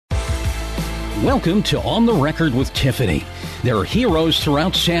Welcome to On the Record with Tiffany. There are heroes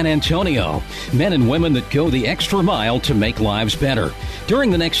throughout San Antonio, men and women that go the extra mile to make lives better. During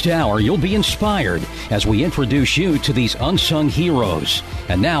the next hour, you'll be inspired as we introduce you to these unsung heroes.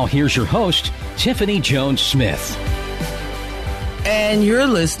 And now, here's your host, Tiffany Jones-Smith. And you're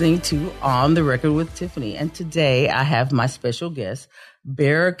listening to On the Record with Tiffany. And today I have my special guest,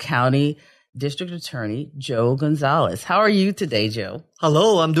 Bexar County District Attorney Joe Gonzalez. How are you today, Joe?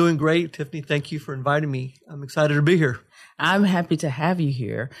 Hello, I'm doing great, Tiffany. Thank you for inviting me. I'm excited to be here. I'm happy to have you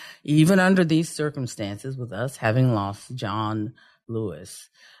here, even under these circumstances with us having lost John Lewis.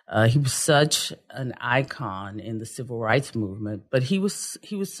 He was such an icon in the civil rights movement, but he was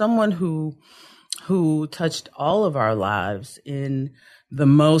someone who touched all of our lives in the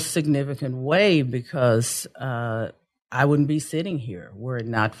most significant way, because I wouldn't be sitting here were it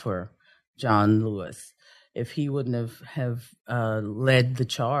not for John Lewis. If he wouldn't have led the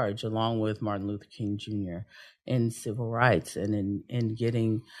charge along with Martin Luther King Jr. in civil rights and in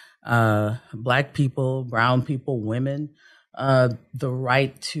getting Black people, brown people, women, the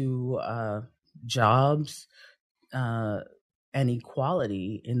right to jobs and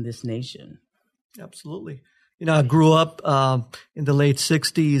equality in this nation. Absolutely. You know, I grew up in the late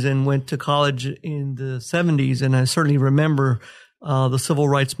 60s and went to college in the 70s, and I certainly remember the civil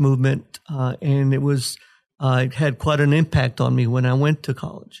rights movement, and it had quite an impact on me when I went to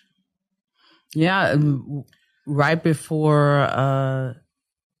college. Yeah, right before,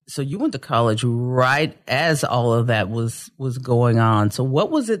 so you went to college right as all of that was going on. So what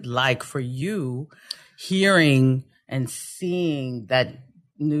was it like for you hearing and seeing that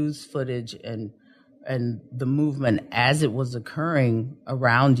news footage and the movement as it was occurring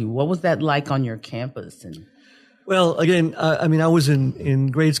around you? What was that like on your campus? Well, again, I was in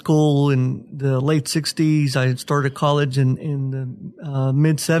grade school in the late 60s. I started college in the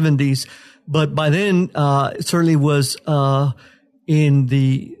mid 70s. But by then, it certainly was in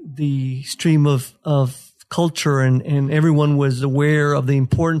the stream of culture, and everyone was aware of the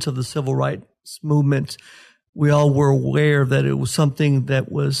importance of the civil rights movement. We all were aware that it was something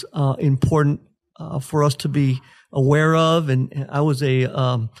that was important for us to be aware of. And I was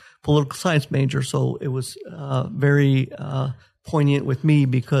a political science major, so it was very poignant with me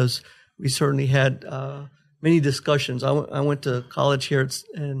because we certainly had many discussions. I went to college here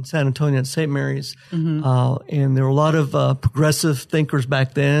in San Antonio at St. Mary's, and there were a lot of progressive thinkers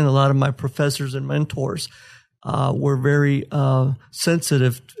back then. A lot of my professors and mentors were very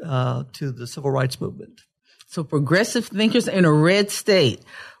sensitive to the civil rights movement. So progressive thinkers in a red state.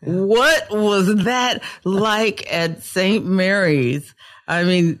 Yeah. What was that like at St. Mary's? I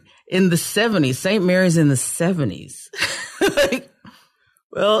mean, in the 70s, St. Mary's in the 70s.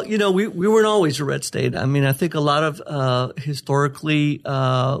 Well, you know, we weren't always a red state. I mean, I think a lot of, historically,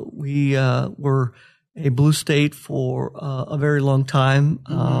 we, were a blue state for, a very long time.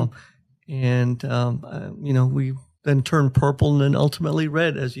 Mm-hmm. You know, we then turned purple and then ultimately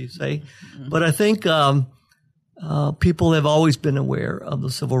red, as you say. Mm-hmm. But I think, people have always been aware of the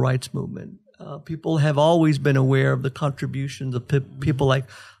civil rights movement. People have always been aware of the contributions of people like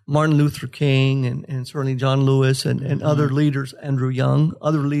Martin Luther King and certainly John Lewis and other leaders, Andrew Young,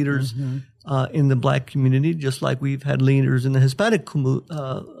 other leaders in the Black community, just like we've had leaders in the Hispanic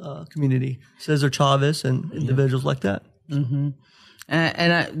community, Cesar Chavez and individuals like that. Mm-hmm.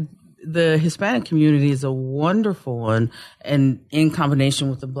 The Hispanic community is a wonderful one, and in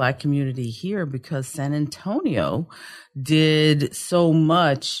combination with the Black community here, because San Antonio did so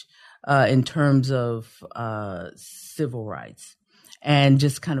much in terms of civil rights and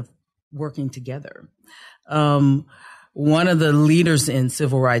just kind of working together. One of the leaders in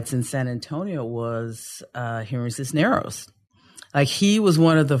civil rights in San Antonio was Henry Cisneros. Like, he was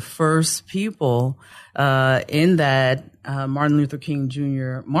one of the first people in that Martin Luther King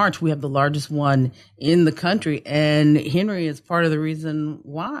Jr. march. We have the largest one in the country, and Henry is part of the reason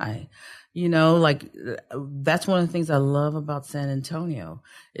why. You know, like, that's one of the things I love about San Antonio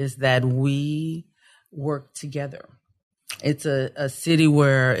is that we work together. It's a city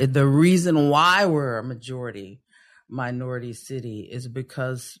where the reason why we're a minority city is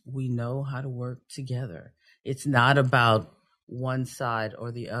because we know how to work together. It's not about one side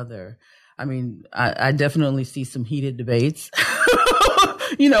or the other. I mean, I definitely see some heated debates.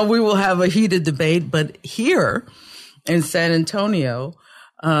 You know, we will have a heated debate, but here in San Antonio,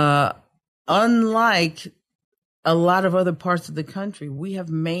 unlike a lot of other parts of the country, we have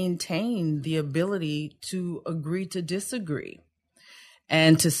maintained the ability to agree to disagree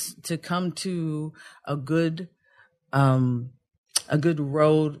and to come to a good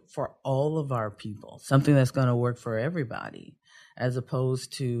road for all of our people, something that's going to work for everybody. as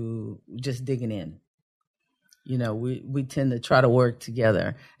opposed to just digging in. You know, we tend to try to work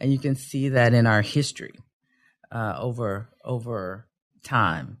together, and you can see that in our history over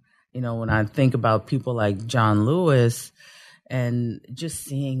time. You know, when I think about people like John Lewis, and just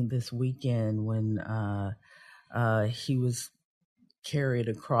seeing this weekend when he was carried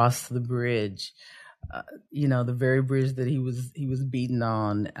across the bridge, you know, the very bridge that he was beaten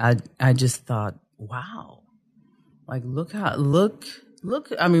on, I just thought, wow, like look. I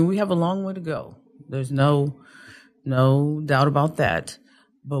mean, we have a long way to go. There's no doubt about that,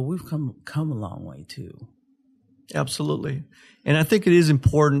 but we've come a long way too. Absolutely. And I think it is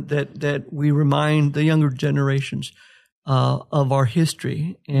important that we remind the younger generations of our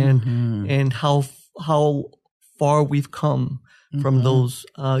history and how far we've come from those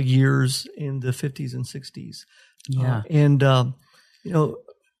years in the 50s and 60s. Yeah. You know,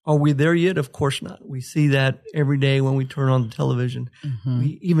 are we there yet? Of course not. We see that every day when we turn on the television.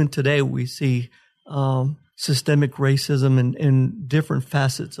 Even today we see systemic racism in different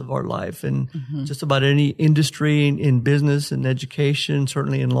facets of our life, and just about any industry, in business and education,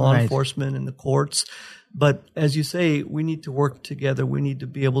 certainly in law enforcement and the courts. But as you say, we need to work together. We need to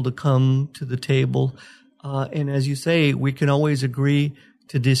be able to come to the table. And as you say, we can always agree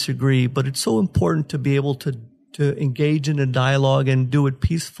to disagree, but it's so important to be able to engage in a dialogue and do it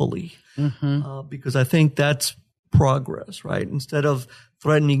peacefully, because I think that's progress, right? Instead of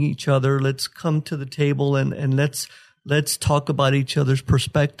threatening each other, let's come to the table and let's talk about each other's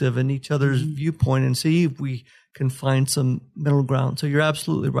perspective and each other's viewpoint and see if we can find some middle ground. So you're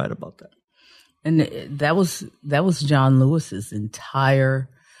absolutely right about that. And that was John Lewis's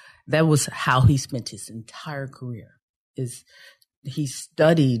that was how he spent his entire career. He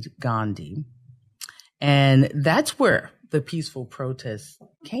studied Gandhi, and that's where the peaceful protests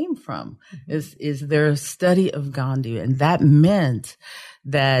came from, is their study of Gandhi. And that meant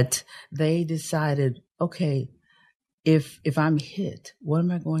that they decided, okay, if I'm hit, what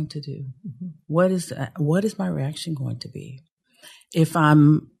am I going to do? What is my reaction going to be? If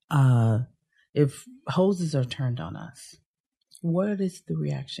hoses are turned on us, what is the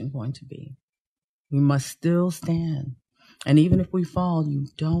reaction going to be? We must still stand. And even if we fall, you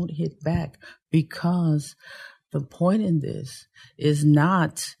don't hit back, because the point in this is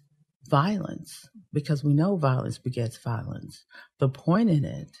not violence, because we know violence begets violence. The point in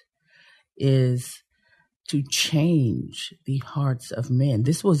it is to change the hearts of men.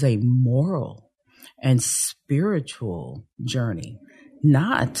 This was a moral and spiritual journey,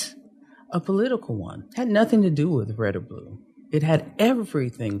 not a political one. It had nothing to do with red or blue. It had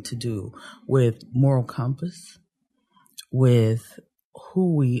everything to do with moral compass, with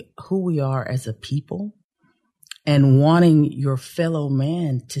who we are as a people, and wanting your fellow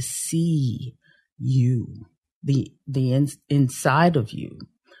man to see you, the inside of you,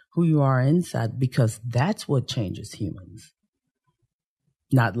 who you are inside, because that's what changes humans.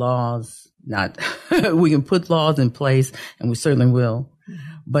 Not laws, we can put laws in place, and we certainly will,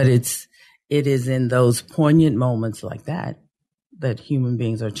 but it is in those poignant moments like that human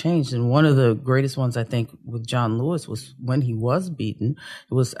beings are changed. And one of the greatest ones, I think, with John Lewis was when he was beaten.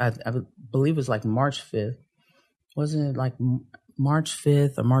 It was, I believe it was like March 5th. Wasn't it like March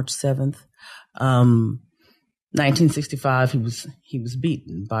 5th or March 7th? 1965, he was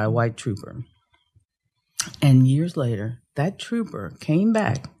beaten by a white trooper. And years later, that trooper came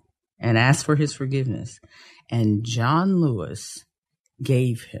back and asked for his forgiveness. And John Lewis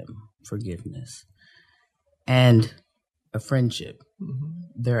gave him forgiveness and a friendship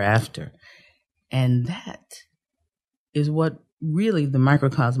thereafter. And that is what really the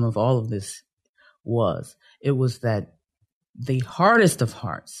microcosm of all of this was. It was that the hardest of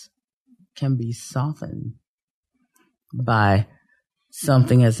hearts can be softened by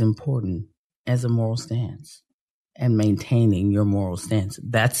something as important as a moral stance and maintaining your moral stance.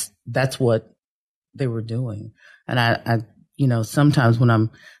 That's what they were doing. And I sometimes when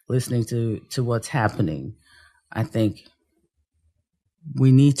I'm listening to what's happening, I think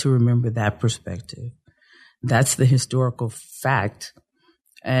we need to remember that perspective. That's the historical fact,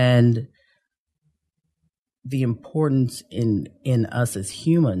 and the importance in us as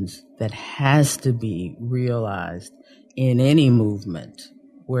humans that has to be realized in any movement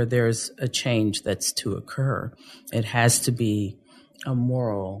where there's a change that's to occur. It has to be a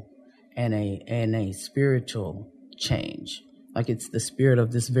moral and a spiritual change. Like it's the spirit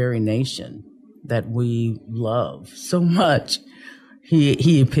of this very nation that we love so much.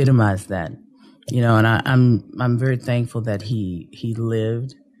 He epitomized that, and I'm very thankful that he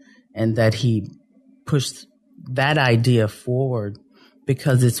lived and that he pushed that idea forward,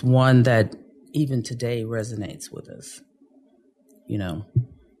 because it's one that even today resonates with us.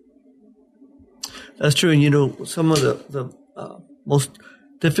 That's true. And, some of the most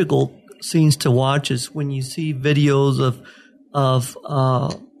difficult scenes to watch is when you see videos of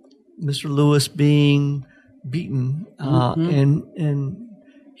Mr. Lewis being beaten and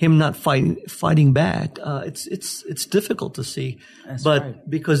him not fighting back. It's difficult to see. That's but right.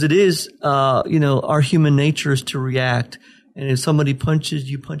 because it is, our human nature is to react. And if somebody punches,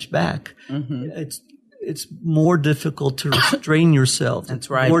 you punch back. It's more difficult to restrain yourself. That's it's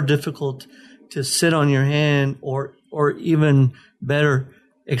right. more difficult to sit on your hand or even better,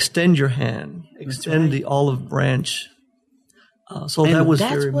 extend your hand, extend the olive branch. So that was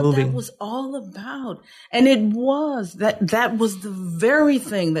very moving. That's what that was all about. And it was that was the very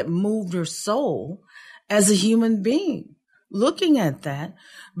thing that moved her soul as a human being. Looking at that,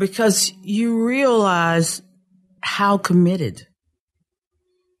 because you realize how committed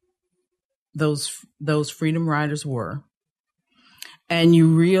those freedom riders were. And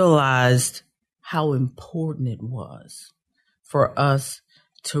you realized how important it was for us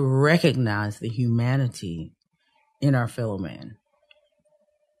to recognize the humanity in our fellow man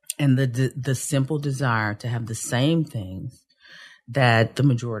and the simple desire to have the same things that the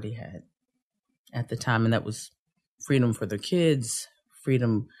majority had at the time. And that was freedom for their kids,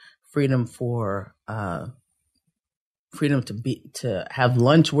 freedom for, freedom to have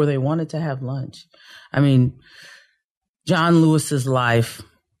lunch where they wanted to have lunch. I mean, John Lewis's life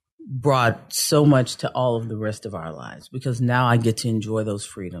brought so much to all of the rest of our lives, because now I get to enjoy those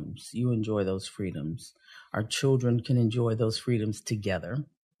freedoms. You enjoy those freedoms. Our children can enjoy those freedoms together,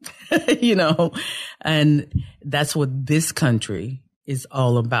 and that's what this country is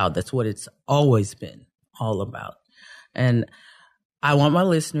all about. That's what it's always been all about. And I want my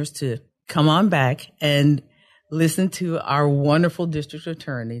listeners to come on back and listen to our wonderful district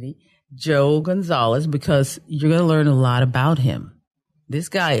attorney, Joe Gonzalez, because you're going to learn a lot about him. This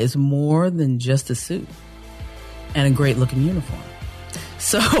guy is more than just a suit and a great looking uniform.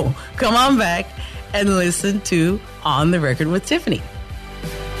 So come on back and listen to On the Record with Tiffany.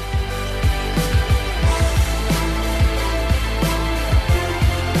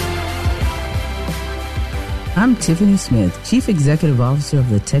 I'm Tiffany Smith, Chief Executive Officer of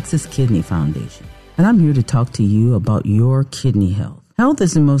the Texas Kidney Foundation, and I'm here to talk to you about your kidney health. Health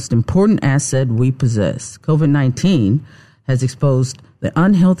is the most important asset we possess. COVID-19 has exposed the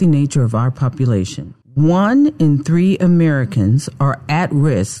unhealthy nature of our population. 1 in 3 Americans are at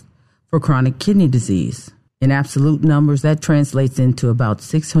risk for chronic kidney disease. In absolute numbers, that translates into about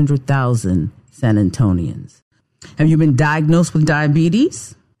 600,000 San Antonians. Have you been diagnosed with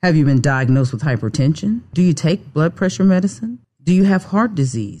diabetes? Have you been diagnosed with hypertension? Do you take blood pressure medicine? Do you have heart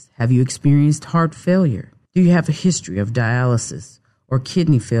disease? Have you experienced heart failure? Do you have a history of dialysis or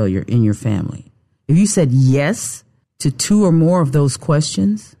kidney failure in your family? If you said yes to 2 or more of those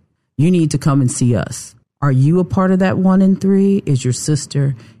questions, you need to come and see us. Are you a part of that 1 in 3? Is your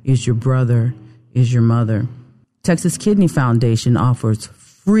sister? Is your brother? Is your mother? Texas Kidney Foundation offers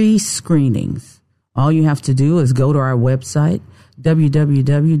free screenings. All you have to do is go to our website,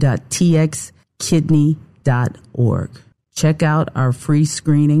 www.txkidney.org. Check out our free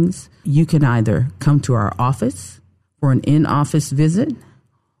screenings. You can either come to our office for an in-office visit,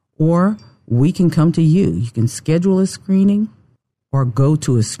 or we can come to you. You can schedule a screening or go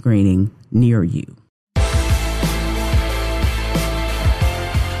to a screening near you.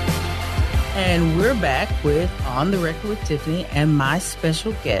 And we're back with On the Record with Tiffany and my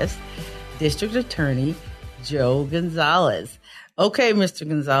special guest, District Attorney Joe Gonzalez. Okay, Mr.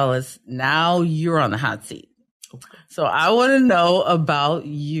 Gonzalez, now you're on the hot seat. So I want to know about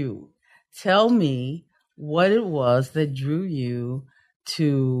you. Tell me what it was that drew you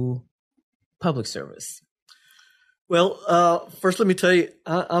to public service. Well, first let me tell you,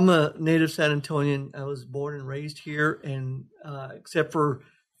 I'm a native San Antonian. I was born and raised here, and except for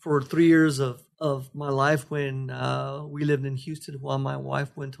 3 years of my life when we lived in Houston while my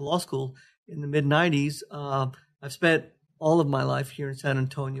wife went to law school in the mid-'90s, I've spent all of my life here in San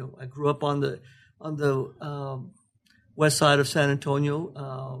Antonio. I grew up on the west side of San Antonio,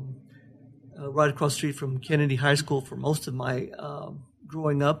 right across the street from Kennedy High School for most of my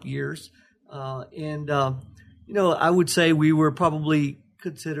growing up years. I would say we were probably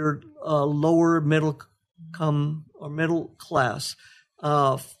considered lower middle class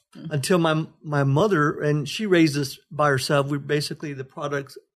until my mother, and she raised us by herself. We're basically the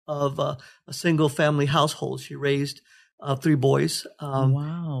products of a single family household. She raised 3 boys,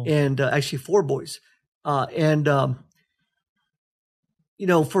 Wow. and actually 4 boys. I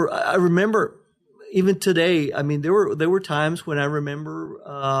remember even today, I mean, there were times when I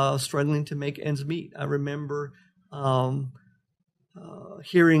remember struggling to make ends meet. I remember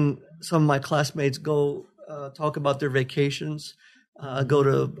hearing some of my classmates go talk about their vacations, go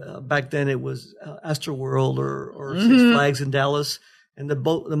to back then it was Astroworld or Six Flags in Dallas, and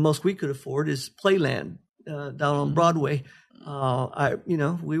the most we could afford is Playland down on Broadway.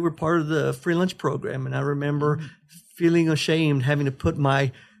 We were part of the free lunch program, and I remember feeling ashamed having to put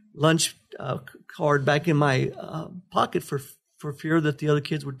my lunch card back in my pocket for fear that the other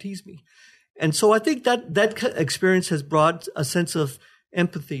kids would tease me. And so I think that experience has brought a sense of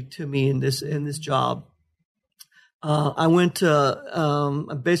empathy to me in this job. I went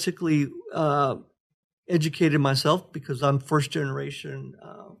to basically educated myself because I'm first generation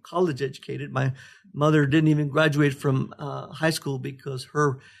college educated. My mother didn't even graduate from high school because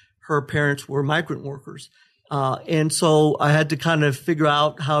her parents were migrant workers. And so I had to kind of figure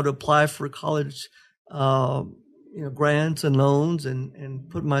out how to apply for college, grants and loans and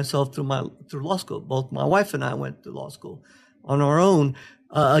put myself through law school. Both my wife and I went to law school on our own.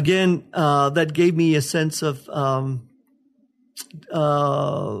 That gave me a sense of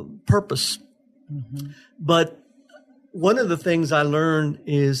purpose. Mm-hmm. But one of the things I learned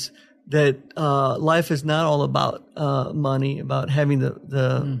is that life is not all about money, about having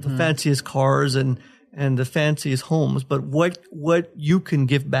the fanciest cars and the fanciest homes, but what you can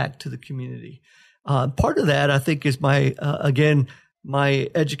give back to the community. Part of that, I think, is my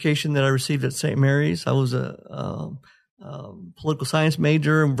education that I received at St. Mary's. I was a political science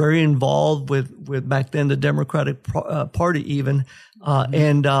major and very involved with back then the Democratic Party even,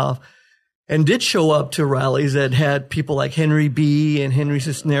 and did show up to rallies that had people like Henry B. and Henry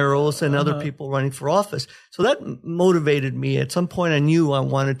Cisneros and other people running for office. So that motivated me. At some point, I knew I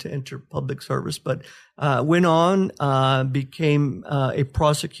wanted to enter public service, but went on, became a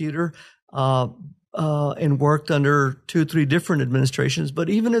prosecutor, and worked under 2-3 different administrations. But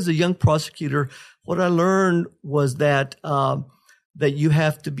even as a young prosecutor, what I learned was that you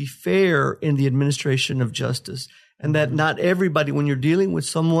have to be fair in the administration of justice. And that not everybody, when you're dealing with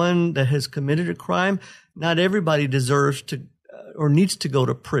someone that has committed a crime, not everybody deserves to or needs to go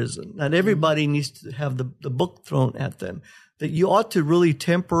to prison. Not everybody needs to have the book thrown at them. That you ought to really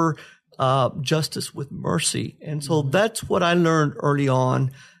temper justice with mercy. And so that's what I learned early on.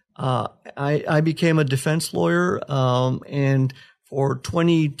 I became a defense lawyer, and for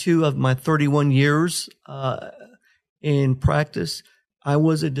 22 of my 31 years in practice, I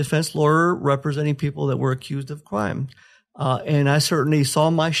was a defense lawyer representing people that were accused of crime. And I certainly saw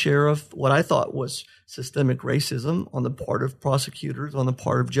my share of what I thought was systemic racism on the part of prosecutors, on the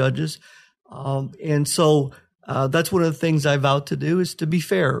part of judges. And so that's one of the things I vowed to do, is to be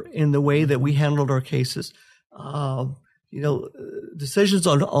fair in the way that we handled our cases. Decisions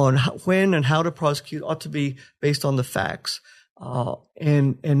on when and how to prosecute ought to be based on the facts,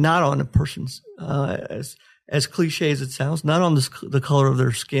 and not on a person's, as cliche as it sounds, not on the color of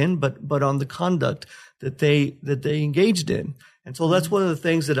their skin, but on the conduct that they engaged in. And so that's one of the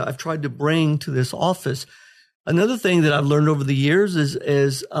things that I've tried to bring to this office. Another thing that I've learned over the years is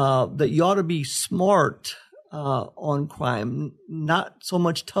that you ought to be smart on crime, not so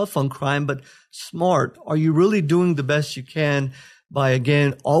much tough on crime, but smart. Are you really doing the best you can by,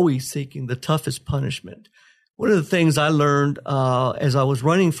 again, always seeking the toughest punishment? One of the things I learned as I was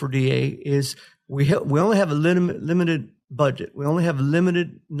running for DA is we only have a limited budget. We only have a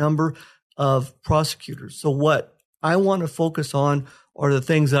limited number of prosecutors. So what I want to focus on are the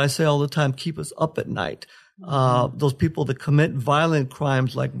things that I say all the time keep us up at night. Those people that commit violent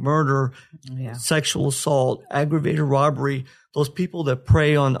crimes like murder, sexual assault, aggravated robbery, those people that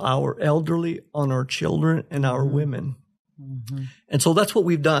prey on our elderly, on our children, and our women. Mm-hmm. And so that's what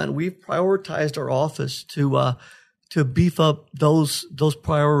we've done. We've prioritized our office to beef up those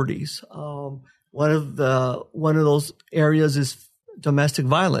priorities. One of those areas is domestic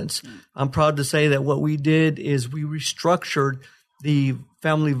violence. I'm proud to say that what we did is we restructured the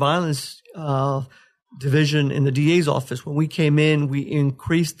family violence division in the DA's office. When we came in, we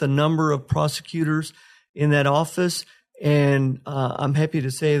increased the number of prosecutors in that office. And I'm happy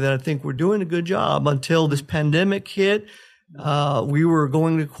to say that I think we're doing a good job. Until this pandemic hit, we were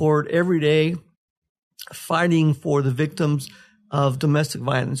going to court every day fighting for the victims of domestic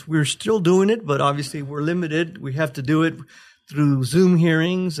violence. We're still doing it, but obviously we're limited. We have to do it through Zoom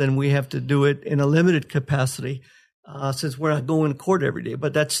hearings, and we have to do it in a limited capacity since we're not going to court every day.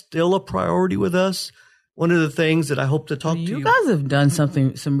 But that's still a priority with us. One of the things that I hope to talk to you. You guys have done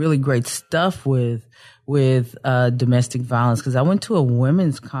some really great stuff with domestic violence, because I went to a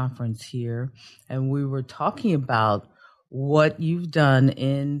women's conference here, and we were talking about what you've done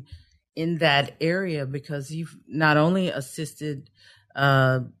in that area, because you've not only assisted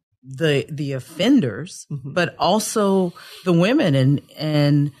the offenders, but also the women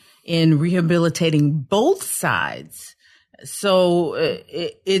and in rehabilitating both sides. So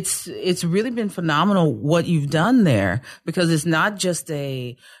it's really been phenomenal what you've done there, because it's not just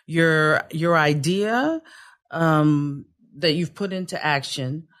your idea that you've put into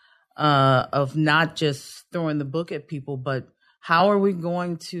action of not just throwing the book at people, but how are we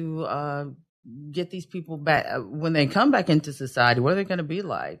going to get these people back when they come back into society? What are they going to be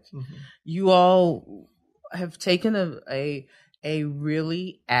like? You all have taken a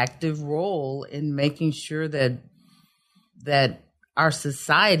really active role in making sure that our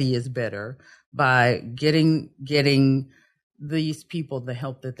society is better by getting these people the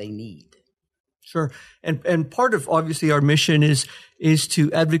help that they need. Sure. And part of obviously our mission is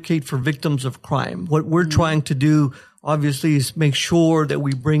to advocate for victims of crime. What we're trying to do obviously is make sure that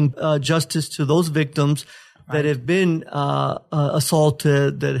we bring justice to those victims that have been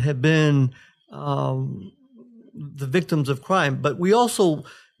assaulted, that have been the victims of crime. But we also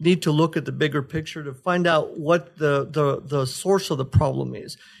need to look at the bigger picture to find out what the source of the problem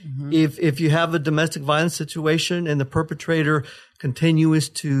is. If you have a domestic violence situation and the perpetrator continues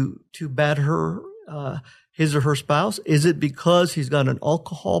to batter his or her spouse, is it because he's got an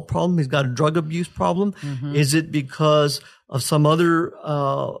alcohol problem? He's got a drug abuse problem? Is it because of some other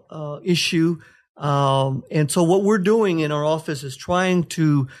issue? And so what we're doing in our office is trying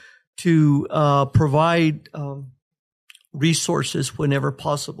to provide resources whenever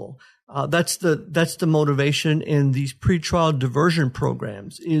possible. That's the motivation in these pretrial diversion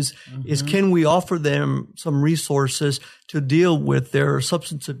programs is can we offer them some resources to deal with their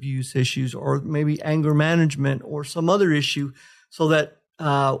substance abuse issues or maybe anger management or some other issue so that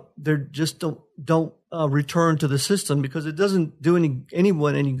they just don't return to the system, because it doesn't do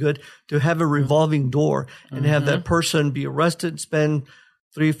anyone any good to have a revolving door and have that person be arrested, spend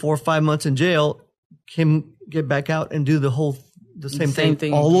 3, 4, 5 months in jail, can get back out and do the same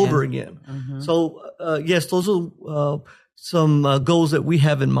thing all over again. So yes, those are some goals that we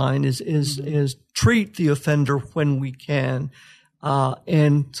have in mind is treat the offender when we can,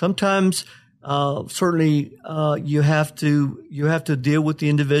 and sometimes certainly you have to deal with the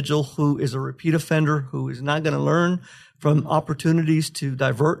individual who is a repeat offender, who is not going to learn from opportunities to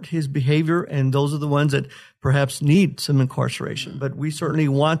divert his behavior, and those are the ones that perhaps need some incarceration. But we certainly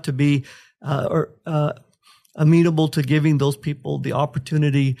want to be amenable to giving those people the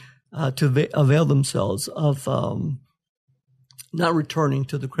opportunity to avail themselves of not returning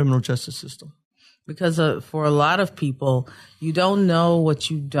to the criminal justice system. Because for a lot of people, you don't know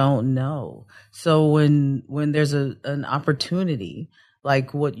what you don't know. So when there's an opportunity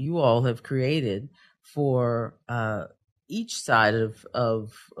like what you all have created for each side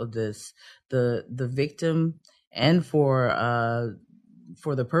of this, the victim and for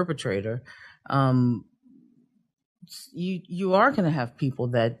the perpetrator, you are going to have people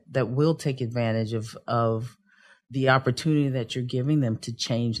that will take advantage of the opportunity that you're giving them to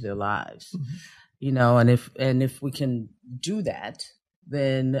change their lives. You know, and if we can do that,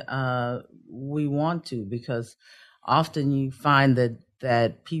 then we want to, because often you find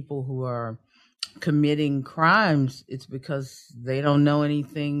that people who are committing crimes, it's because they don't know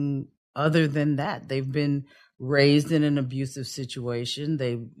anything other than that. They've been raised in an abusive situation.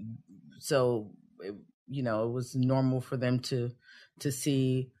 It was normal for them to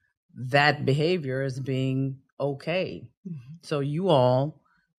see that behavior as being okay. So you all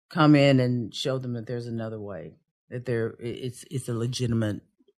come in and show them that there's another way, that it's a legitimate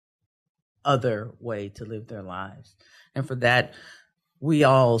other way to live their lives. And for that, we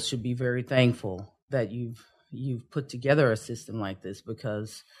all should be very thankful that you've put together a system like this,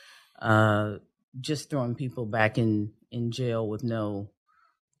 because just throwing people back in jail with no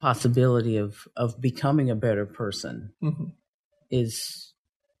possibility of becoming a better person is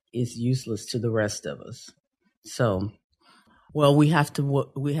useless to the rest of us. So, well, we have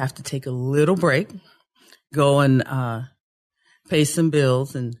to take a little break, go and pay some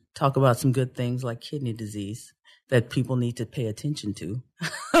bills and talk about some good things like kidney disease that people need to pay attention to.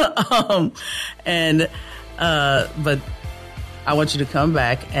 But I want you to come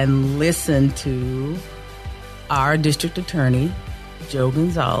back and listen to our district attorney, Joe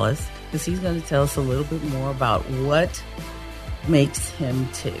Gonzalez, because he's going to tell us a little bit more about what makes him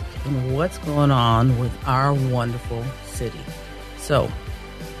tick and what's going on with our wonderful city. So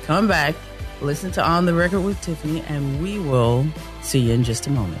come back, listen to On the Record with Tiffany, and we will see you in just a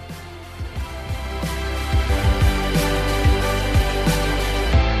moment.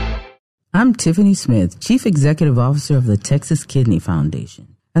 I'm Tiffany Smith, Chief Executive Officer of the Texas Kidney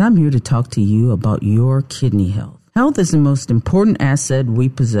Foundation, and I'm here to talk to you about your kidney health. Health is the most important asset we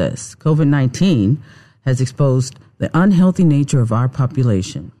possess. COVID-19 has exposed the unhealthy nature of our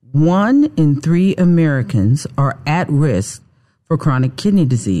population. 1 in 3 Americans are at risk for chronic kidney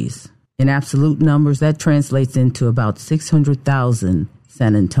disease. In absolute numbers, that translates into about 600,000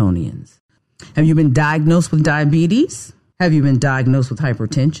 San Antonians. Have you been diagnosed with diabetes? Have you been diagnosed with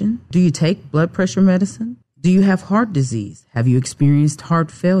hypertension? Do you take blood pressure medicine? Do you have heart disease? Have you experienced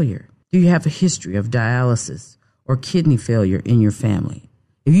heart failure? Do you have a history of dialysis or kidney failure in your family?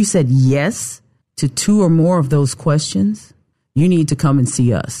 If you said yes to 2 or more of those questions, you need to come and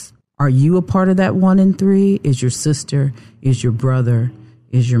see us. Are you a part of that 1 in 3? Is your sister? Is your brother?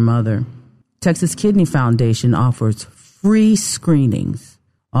 Is your mother? Texas Kidney Foundation offers free screenings.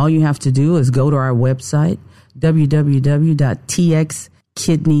 All you have to do is go to our website,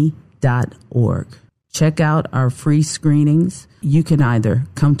 www.txkidney.org. Check out our free screenings. You can either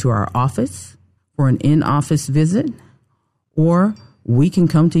come to our office for an in-office visit, or we can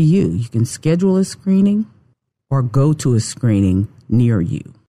come to you. You can schedule a screening or go to a screening near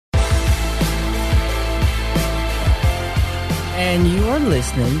you. And you are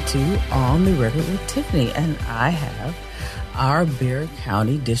listening to On the Record with Tiffany, and I have our Bexar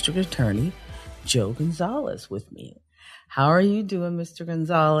County District Attorney, Joe Gonzalez, with me. How are you doing, Mr.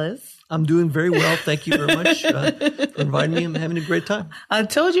 Gonzalez? I'm doing very well. Thank you very much for inviting me. I'm having a great time. I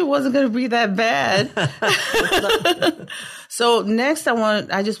told you it wasn't going to be that bad. So next,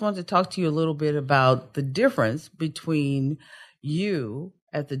 I just want to talk to you a little bit about the difference between you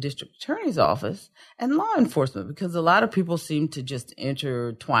at the district attorney's office and law enforcement, because a lot of people seem to just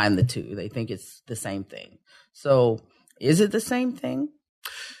intertwine the two. They think it's the same thing. So is it the same thing?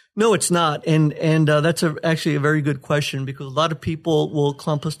 No, it's not. And that's actually a very good question, because a lot of people will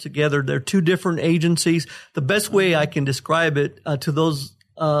clump us together. They're 2 different agencies. The best way I can describe it to those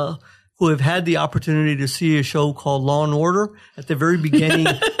who have had the opportunity to see a show called Law and Order, at the very beginning,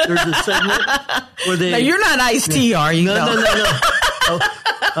 there's a segment where they... Now, you're not Ice-T, are you? No.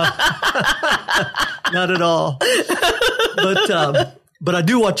 Not at all. But I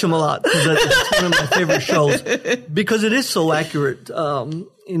do watch them a lot, because it's one of my favorite shows, because it is so accurate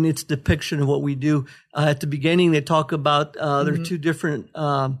in its depiction of what we do. At the beginning, they talk about there are 2 different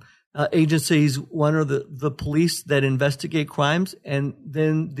agencies. One are the police that investigate crimes, and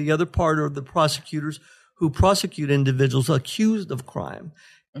then the other part are the prosecutors who prosecute individuals accused of crime.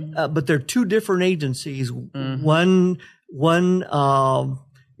 But they're 2 different agencies. One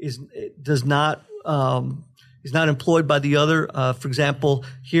is not employed by the other. For example,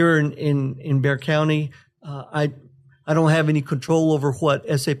 here in Bexar County, I don't have any control over what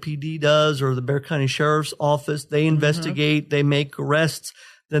SAPD does or the Bexar County Sheriff's Office. They investigate, they make arrests,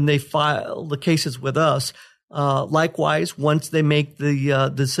 then they file the cases with us. Likewise, once they make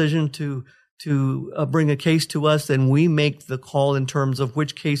the decision to bring a case to us, then we make the call in terms of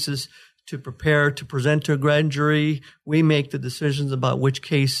which cases to prepare to present to a grand jury. We make the decisions about which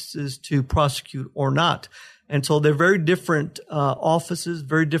cases to prosecute or not. And so they're very different offices,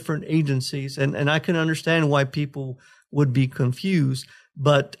 very different agencies. And I can understand why people would be confused.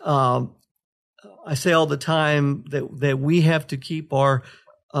 But I say all the time that we have to keep a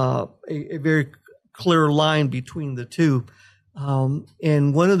very clear line between the 2.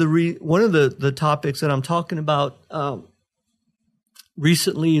 And one of the topics that I'm talking about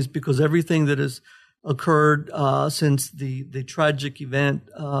recently is because everything that has occurred since the tragic event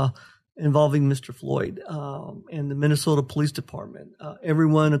involving Mr. Floyd and the Minnesota Police Department.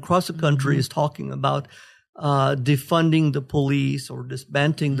 Everyone across the country is talking about defunding the police or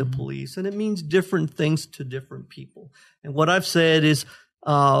disbanding the police, and it means different things to different people. And what I've said is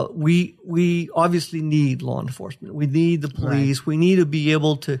we obviously need law enforcement. We need the police. Right. We need to be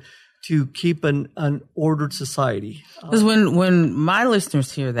able to keep an ordered society. Because when my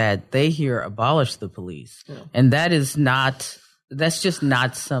listeners hear that, they hear abolish the police, and that's just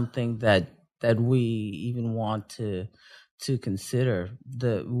not something that we even want to consider.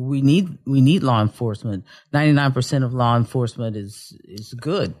 We need law enforcement. 99% of law enforcement is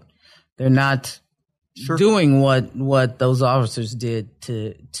good. They're not doing what those officers did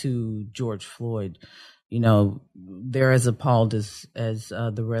to George Floyd. You know, they're as appalled as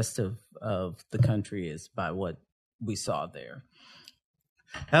the rest of the country is by what we saw there.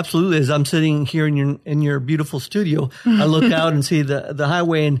 Absolutely. As I'm sitting here in your beautiful studio, I look out and see the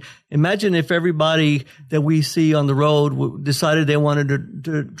highway, and imagine if everybody that we see on the road decided they wanted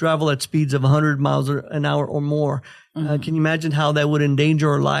to travel at speeds of 100 miles an hour or more. Can you imagine how that would endanger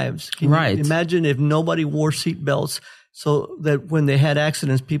our lives? Can you imagine if nobody wore seatbelts so that when they had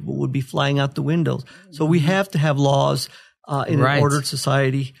accidents, people would be flying out the windows? So we have to have laws in an ordered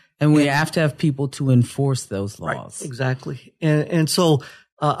society. And we have to have people to enforce those laws. Right, exactly. And so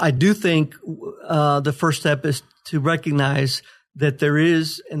I do think the first step is to recognize that there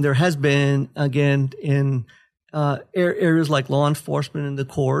is, and there has been, again, in areas like law enforcement and the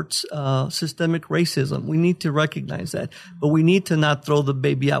courts, systemic racism. We need to recognize that, but we need to not throw the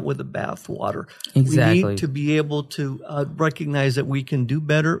baby out with the bathwater. Exactly. We need to be able to recognize that we can do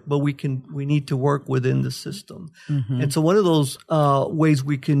better, but we need to work within the system. Mm-hmm. And so one of those ways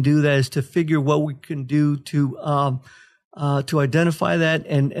we can do that is to figure what we can do to identify that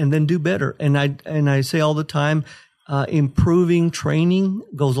and then do better. And I say all the time, improving training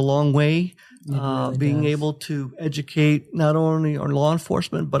goes a long way. Really being able to educate not only our law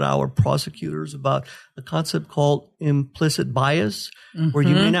enforcement, but our prosecutors about a concept called implicit bias, mm-hmm. where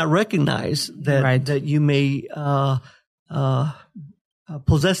you may not recognize that, that you may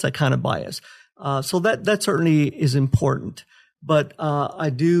possess that kind of bias. So that certainly is important. But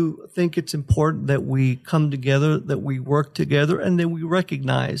I do think it's important that we come together, that we work together, and then we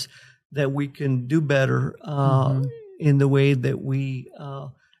recognize that we can do better mm-hmm. in the way that we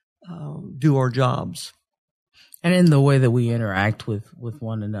do our jobs. And in the way that we interact with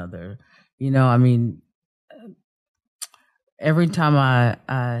one another. You know, I mean, every time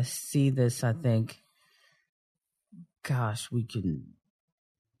I see this, I think, gosh, we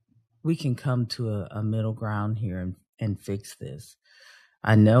can come to a middle ground here and fix this.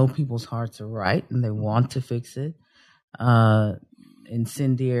 I know people's hearts are right and they want to fix it.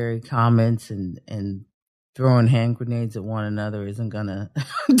 Incendiary comments and throwing hand grenades at one another isn't gonna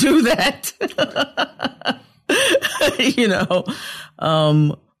do that. You know,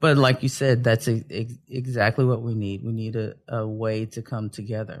 but like you said, that's exactly what we need. We need a way to come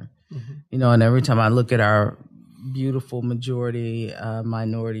together. Mm-hmm. You know, and every time I look at our beautiful majority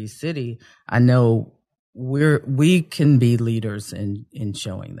minority city, I know we can be leaders in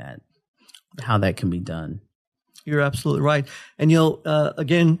showing that, how that can be done. You're absolutely right. And,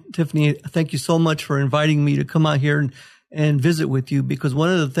 again, Tiffany, thank you so much for inviting me to come out here and visit with you, because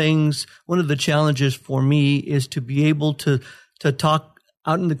one of the challenges for me is to be able to talk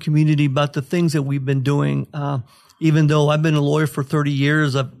out in the community about the things that we've been doing. Even though I've been a lawyer for 30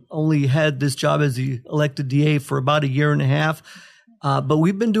 years, I've only had this job as the elected DA for about a year and a half. But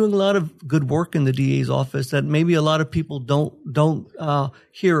we've been doing a lot of good work in the DA's office that maybe a lot of people don't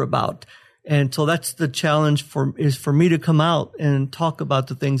hear about. And so that's the challenge for me to come out and talk about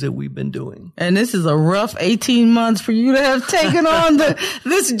the things that we've been doing. And this is a rough 18 months for you to have taken on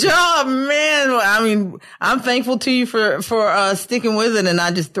this job, man. I mean, I'm thankful to you for sticking with it and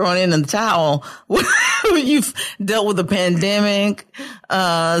not just throwing in the towel. You've dealt with the pandemic,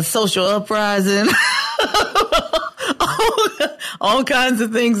 social uprising, all kinds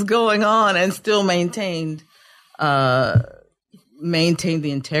of things going on, and still maintain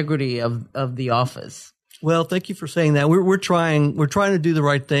the integrity of the office. Well, thank you for saying that. We're trying to do the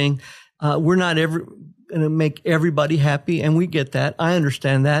right thing. We're not going to make everybody happy, and we get that. I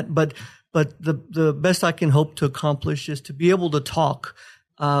understand that, but the best I can hope to accomplish is to be able to talk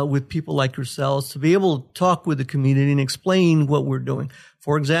with people like yourselves, to be able to talk with the community and explain what we're doing.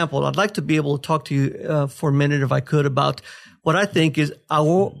 For example, I'd like to be able to talk to you for a minute, if I could, about what I think is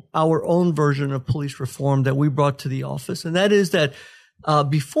our own version of police reform that we brought to the office. And that is that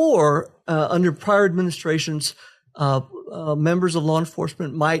before, under prior administrations, members of law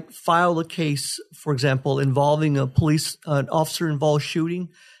enforcement might file a case, for example, involving an officer-involved shooting,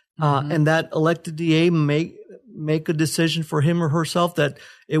 mm-hmm. and that elected DA may make a decision for him or herself that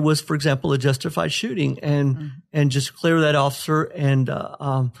it was, for example, a justified shooting, and just clear that officer and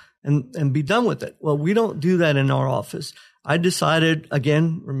be done with it. Well, we don't do that in our office. I decided,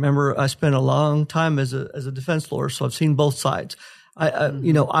 again, remember, I spent a long time as a defense lawyer, so I've seen both sides.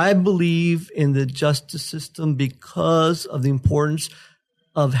 I believe in the justice system because of the importance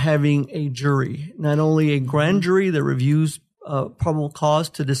of having a jury, not only a grand jury that reviews probable cause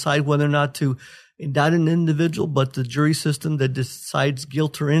to decide whether or not to indict an individual, but the jury system that decides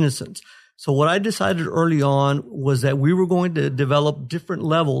guilt or innocence. So what I decided early on was that we were going to develop different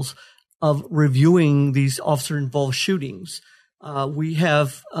levels of reviewing these officer-involved shootings. We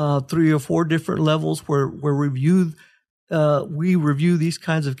have 3 or 4 different levels where we review these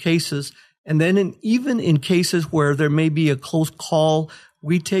kinds of cases. And then even in cases where there may be a close call,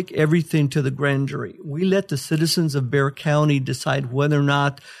 we take everything to the grand jury. We let the citizens of Bexar County decide whether or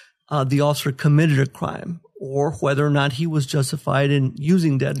not the officer committed a crime or whether or not he was justified in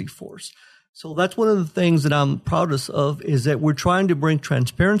using deadly force. So that's one of the things that I'm proudest of, is that we're trying to bring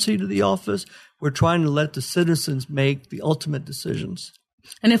transparency to the office. We're trying to let the citizens make the ultimate decisions.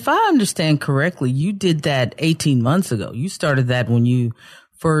 And if I understand correctly, you did that 18 months ago. You started that when you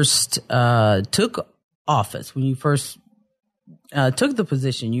first took office, when you first took the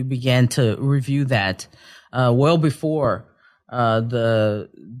position, you began to review that well before the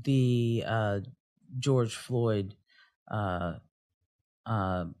George Floyd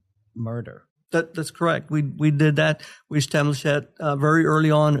murder. That's correct. We did that. We established that very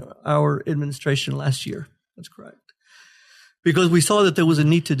early on our administration last year. That's correct. Because we saw that there was a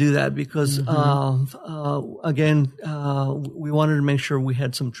need to do that because, again, we wanted to make sure we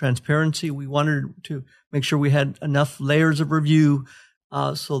had some transparency. We wanted to make sure we had enough layers of review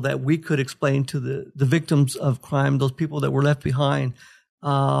so that we could explain to the victims of crime, those people that were left behind,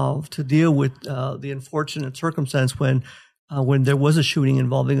 to deal with the unfortunate circumstance when there was a shooting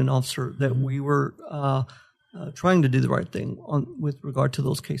involving an officer, that we were trying to do the right thing with regard to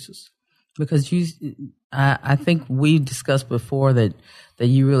those cases. Because I think we discussed before that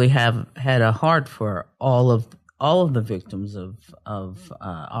you really have had a heart for all of the victims of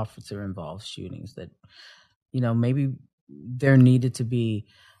officer involved shootings. That maybe there needed to be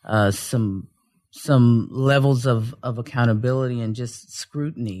some levels of accountability and just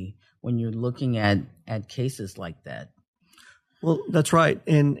scrutiny when you're looking at cases like that. Well, that's right.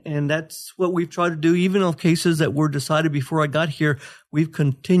 And that's what we've tried to do. Even on cases that were decided before I got here, we've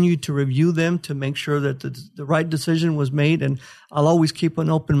continued to review them to make sure that the right decision was made. And I'll always keep an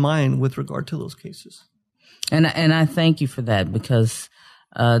open mind with regard to those cases. And I thank you for that because,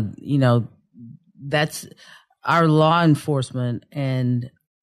 that's our law enforcement and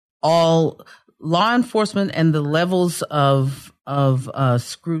all law enforcement and the levels of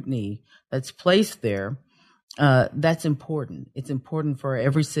scrutiny that's placed there. That's important. It's important for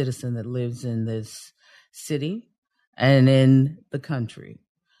every citizen that lives in this city and in the country.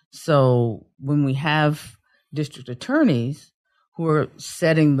 So when we have district attorneys who are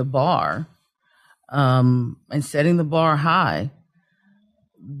setting the bar, and setting the bar high,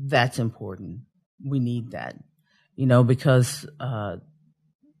 that's important. We need that, because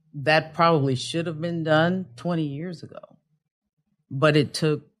that probably should have been done 20 years ago. But it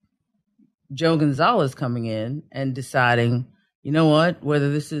took Joe Gonzalez coming in and deciding, you know what, whether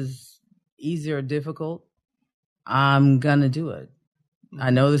this is easy or difficult, I'm going to do it. I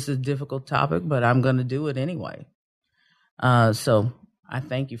know this is a difficult topic, but I'm going to do it anyway. So I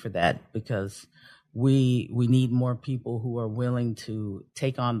thank you for that because we need more people who are willing to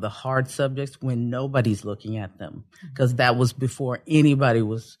take on the hard subjects when nobody's looking at them, because that was before anybody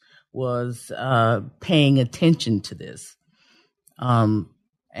was paying attention to this.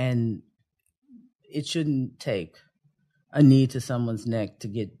 And it shouldn't take a knee to someone's neck to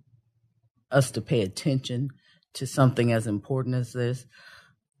get us to pay attention to something as important as this.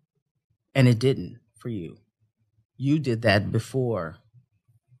 And it didn't for you. You did that before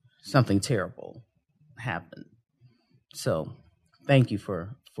something terrible happened. So thank you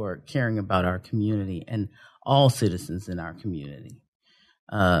for caring about our community and all citizens in our community,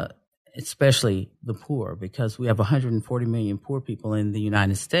 especially the poor, because we have 140 million poor people in the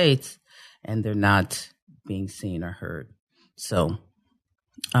United States, and they're not being seen or heard. So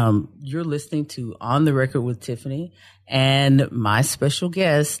you're listening to On the Record with Tiffany and my special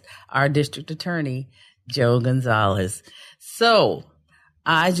guest, our district attorney, Joe Gonzalez. So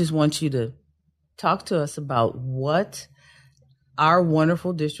I just want you to talk to us about what our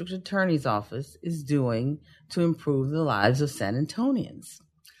wonderful district attorney's office is doing to improve the lives of San Antonians.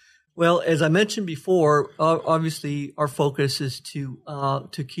 Well, as I mentioned before, obviously our focus is to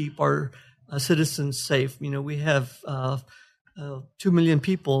keep our citizens safe. We have 2 million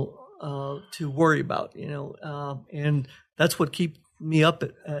people to worry about. And that's what keeps me up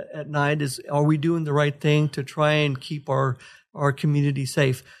at night is, are we doing the right thing to try and keep our community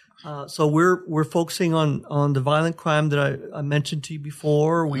safe? So we're focusing on the violent crime that I mentioned to you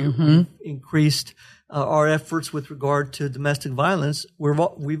before. We've increased our efforts with regard to domestic violence.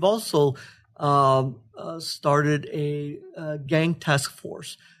 We've also started a gang task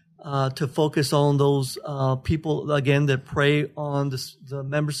force to focus on those people, again, that prey on the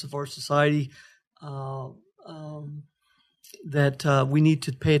members of our society that we need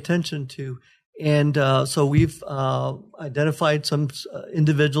to pay attention to. And so we've identified some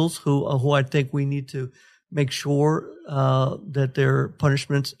individuals who I think we need to make sure that their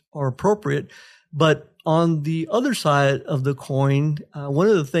punishments are appropriate. But on the other side of the coin, one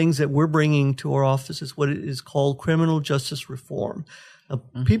of the things that we're bringing to our office is what is called criminal justice reform.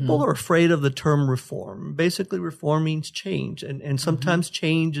 People are afraid of the term reform. Basically, reform means change, and sometimes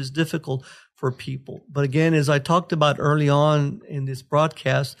change is difficult for people. But again, as I talked about early on in this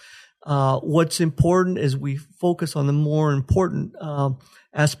broadcast, What's important is we focus on the more important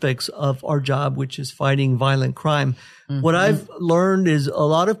aspects of our job, which is fighting violent crime. Mm-hmm. What I've learned is a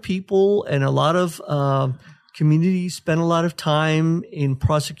lot of people and a lot of communities spend a lot of time in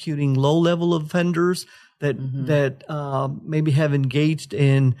prosecuting low-level offenders that maybe have engaged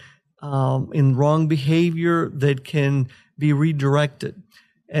in wrong behavior that can be redirected.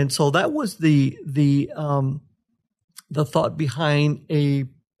 And so that was the thought behind a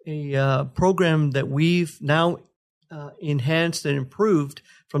program that we've now enhanced and improved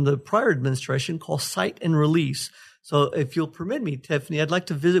from the prior administration called Cite and Release. So if you'll permit me, Tiffany, I'd like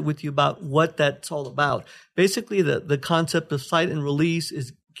to visit with you about what that's all about. Basically, the concept of Cite and Release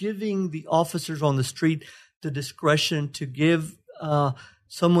is giving the officers on the street the discretion to give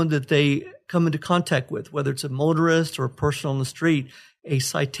someone that they come into contact with, whether it's a motorist or a person on the street, a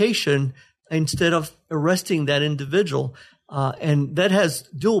citation instead of arresting that individual. And that has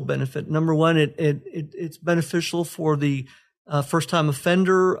dual benefit. Number one, it's beneficial for the first-time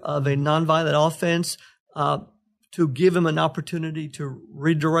offender of a nonviolent offense to give him an opportunity to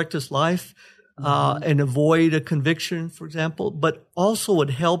redirect his life and avoid a conviction, for example. But also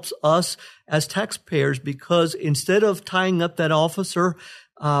it helps us as taxpayers because instead of tying up that officer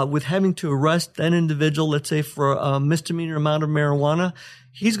with having to arrest that individual, let's say for a misdemeanor amount of marijuana,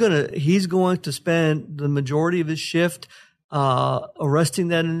 he's going to spend the majority of his shift arresting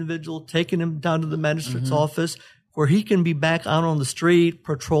that individual, taking him down to the magistrate's office, where he can be back out on the street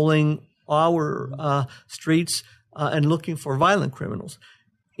patrolling our streets and looking for violent criminals.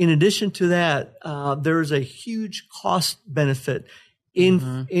 In addition to that, there is a huge cost benefit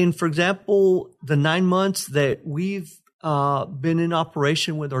in, for example, the 9 months that we've been in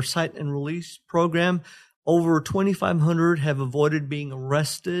operation with our Cite and Release program. Over 2,500 have avoided being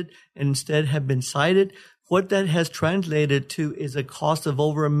arrested and instead have been cited. What that has translated to is a cost of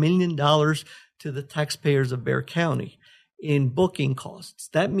over $1 million to the taxpayers of Bexar County in booking costs.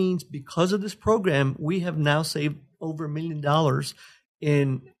 That means because of this program, we have now saved over $1 million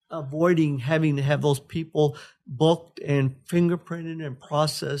in avoiding having to have those people booked and fingerprinted and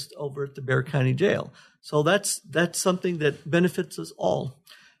processed over at the Bexar County Jail. So that's something that benefits us all.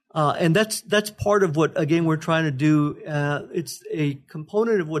 And that's part of what, again, we're trying to do. It's a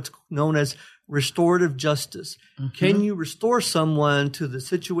component of what's known as restorative justice. Can you restore someone to the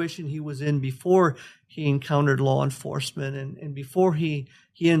situation he was in before he encountered law enforcement and before he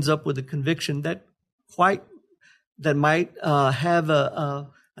ends up with a conviction that might have a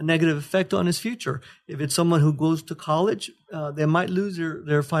negative effect on his future? If it's someone who goes to college, they might lose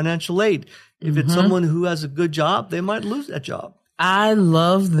their financial aid. If it's someone who has a good job, they might lose that job. I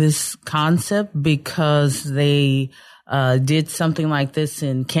love this concept because they did something like this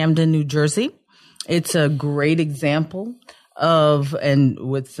in Camden, New Jersey. It's a great example of, and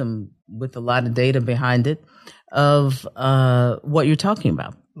with a lot of data behind it, of what you're talking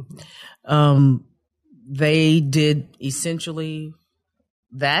about. They did essentially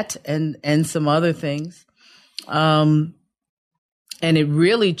that and some other things. And it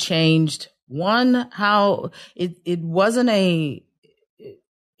really changed how it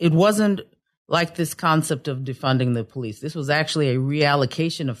wasn't like this concept of defunding the police. This was actually a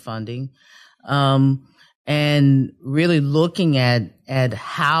reallocation of funding, and really looking at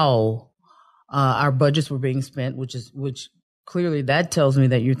how our budgets were being spent, which clearly that tells me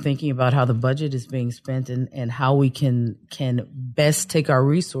that you're thinking about how the budget is being spent and how we can best take our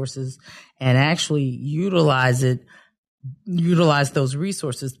resources and actually utilize those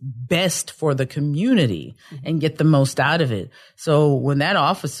resources best for the community and get the most out of it. So when that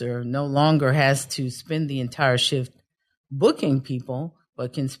officer no longer has to spend the entire shift booking people,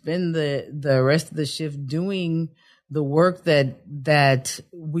 but can spend the rest of the shift doing the work that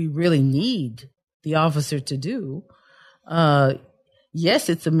we really need the officer to do, yes,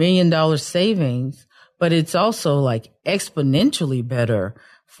 it's $1 million savings, but it's also like exponentially better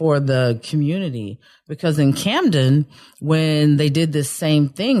for the community, because in Camden, when they did this same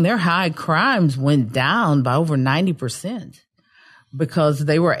thing, their high crimes went down by over 90% because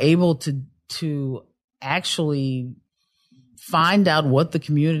they were able to actually find out what the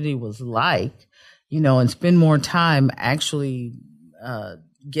community was like, and spend more time actually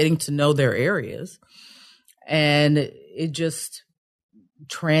getting to know their areas. And it just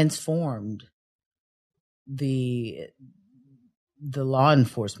transformed the law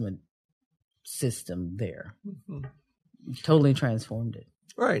enforcement system there. Totally transformed it.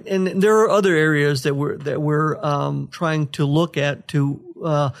 Right, and there are other areas that we're trying to look at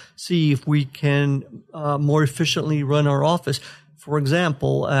to see if we can more efficiently run our office. For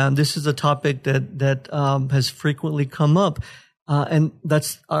example, this is a topic that has frequently come up. and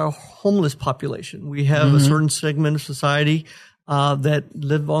that's our homeless population. We have a certain segment of society that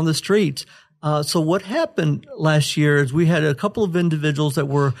live on the streets. So what happened last year is we had a couple of individuals that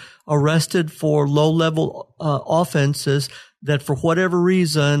were arrested for low-level offenses that, for whatever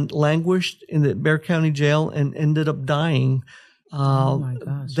reason, languished in the Bexar County Jail and ended up dying. Oh my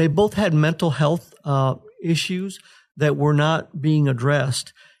gosh! They both had mental health issues that were not being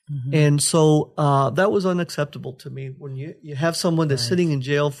addressed. And so that was unacceptable to me. When you have someone that's sitting in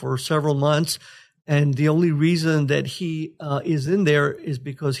jail for several months, and the only reason that he is in there is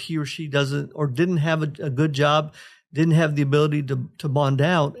because he or she doesn't or didn't have a good job, didn't have the ability to bond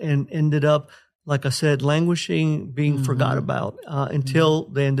out, and ended up, like I said, languishing, being forgot about until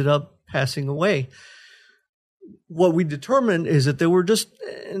they ended up passing away. What we determined is that there were just,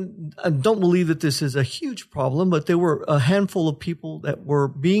 and I don't believe that this is a huge problem, but there were a handful of people that were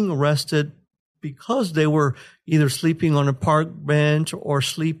being arrested because they were either sleeping on a park bench or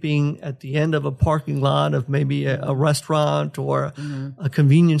sleeping at the end of a parking lot of maybe a restaurant or a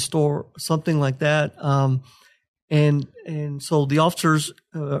convenience store, something like that. And so the officers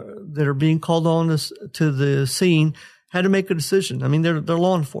that are being called on to the scene had to make a decision. I mean, they're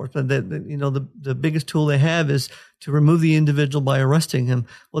law enforcement. The biggest tool they have is to remove the individual by arresting him.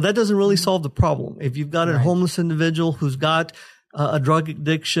 Well, that doesn't really solve the problem. If you've got a homeless individual who's got a drug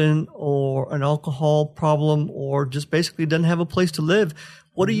addiction or an alcohol problem or just basically doesn't have a place to live,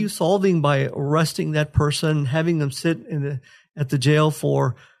 what are you solving by arresting that person, having them sit at the jail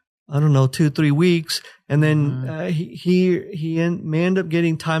for, 2-3 weeks, and then he may end up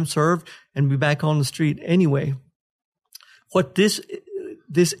getting time served and be back on the street anyway. What this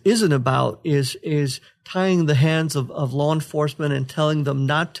isn't about is tying the hands of law enforcement and telling them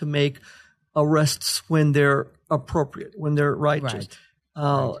not to make arrests when they're appropriate, when they're righteous.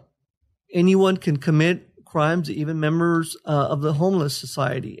 Anyone can commit crimes, even members of the homeless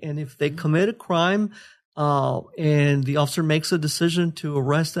society. And if they commit a crime and the officer makes a decision to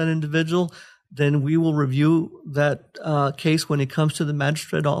arrest that individual, then we will review that case when it comes to the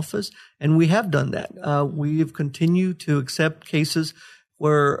magistrate office. And we have done that. We have continued to accept cases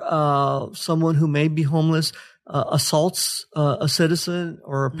where someone who may be homeless assaults a citizen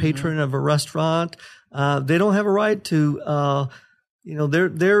or a patron of a restaurant. They don't have a right to,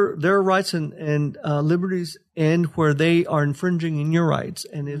 their rights and liberties end where they are infringing in your rights.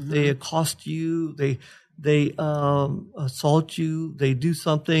 And if they accost you, they assault you, they do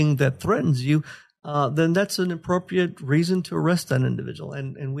something that threatens you, then that's an appropriate reason to arrest that individual.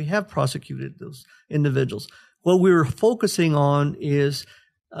 And we have prosecuted those individuals. What we're focusing on is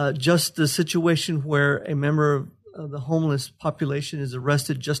just the situation where a member of the homeless population is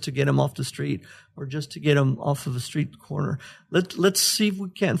arrested just to get him off the street or just to get him off of a street corner. Let's see if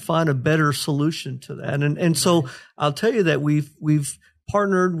we can't find a better solution to that. And so I'll tell you that we've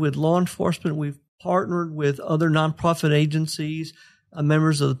partnered with law enforcement. We've partnered with other nonprofit agencies,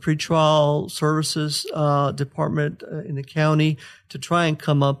 members of the pretrial services department in the county to try and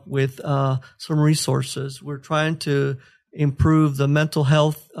come up with some resources. We're trying to improve the mental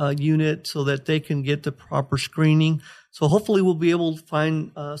health unit so that they can get the proper screening. So hopefully we'll be able to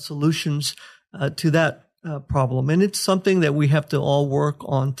find solutions to that problem. And it's something that we have to all work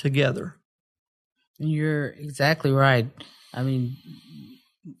on together. You're exactly right. I mean,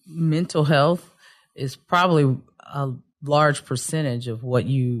 mental health is probably a large percentage of what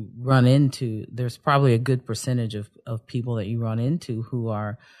you run into. There's probably a good percentage of people that you run into who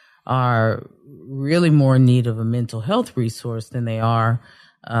are really more in need of a mental health resource than they are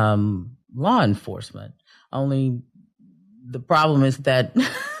law enforcement. Only the problem is that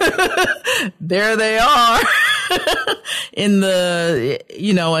there they are in the,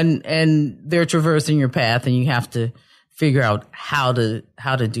 and they're traversing your path, and you have to figure out how to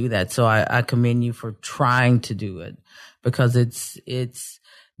do that. So I commend you for trying to do it, because it's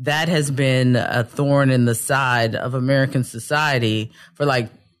that has been a thorn in the side of American society for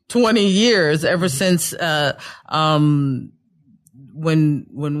like 20 years, ever since when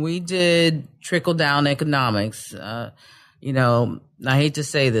we did trickle down economics. I hate to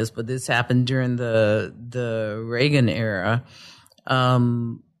say this, but this happened during the Reagan era.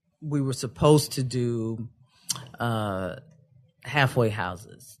 We were supposed to do halfway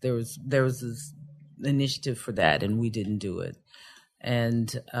houses. There was this initiative for that, and we didn't do it.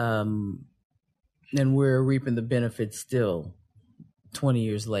 And we're reaping the benefits still 20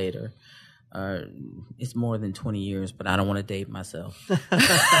 years later. It's more than 20 years, but I don't want to date myself.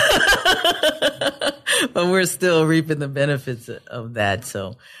 But we're still reaping the benefits of that.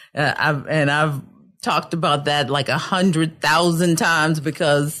 So, I've talked about that like 100,000 times,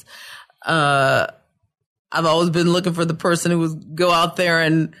 because I've always been looking for the person who would go out there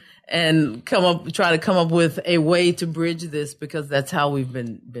and try to come up with a way to bridge this, because that's how we've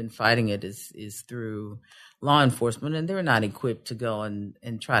been fighting it is through law enforcement, and they're not equipped to go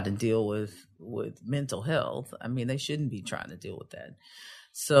and try to deal with mental health. I mean, they shouldn't be trying to deal with that.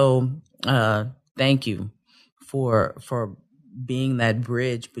 So, thank you for being that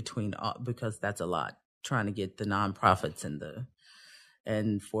bridge between, because that's a lot, trying to get the nonprofits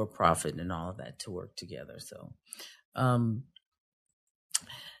and for-profit and all of that to work together. So,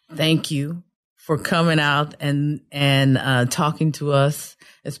 thank you for coming out and talking to us,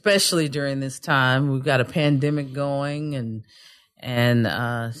 especially during this time. We've got a pandemic going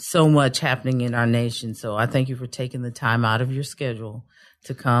and so much happening in our nation. So I thank you for taking the time out of your schedule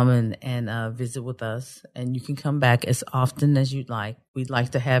to come and visit with us. And you can come back as often as you'd like. We'd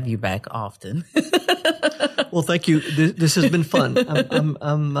like to have you back often. Well, thank you. This has been fun. I'm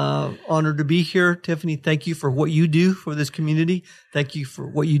honored to be here. Tiffany, thank you for what you do for this community. Thank you for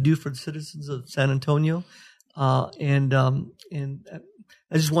what you do for the citizens of San Antonio. And I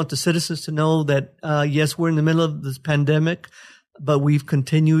just want the citizens to know that, yes, we're in the middle of this pandemic, but we've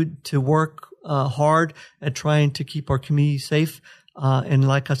continued to work hard at trying to keep our community safe. And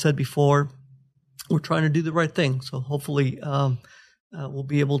like I said before, we're trying to do the right thing. So hopefully we'll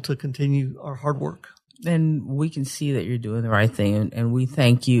be able to continue our hard work. And we can see that you're doing the right thing, and we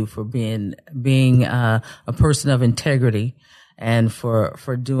thank you for being a person of integrity, and for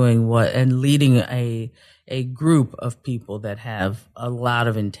doing and leading a group of people that have a lot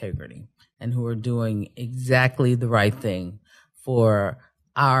of integrity and who are doing exactly the right thing for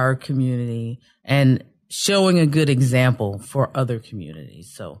our community and showing a good example for other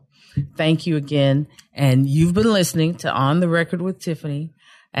communities. So thank you again. And you've been listening to On the Record with Tiffany.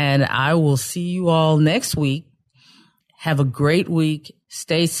 And I will see you all next week. Have a great week.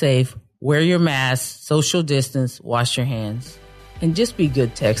 Stay safe. Wear your mask, social distance, wash your hands, and just be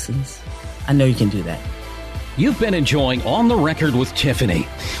good Texans. I know you can do that. You've been enjoying On the Record with Tiffany.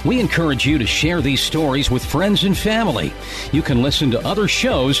 We encourage you to share these stories with friends and family. You can listen to other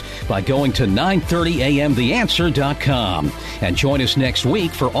shows by going to 930amtheanswer.com. And join us next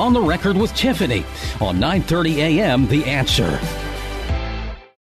week for On the Record with Tiffany on 930 AM The Answer.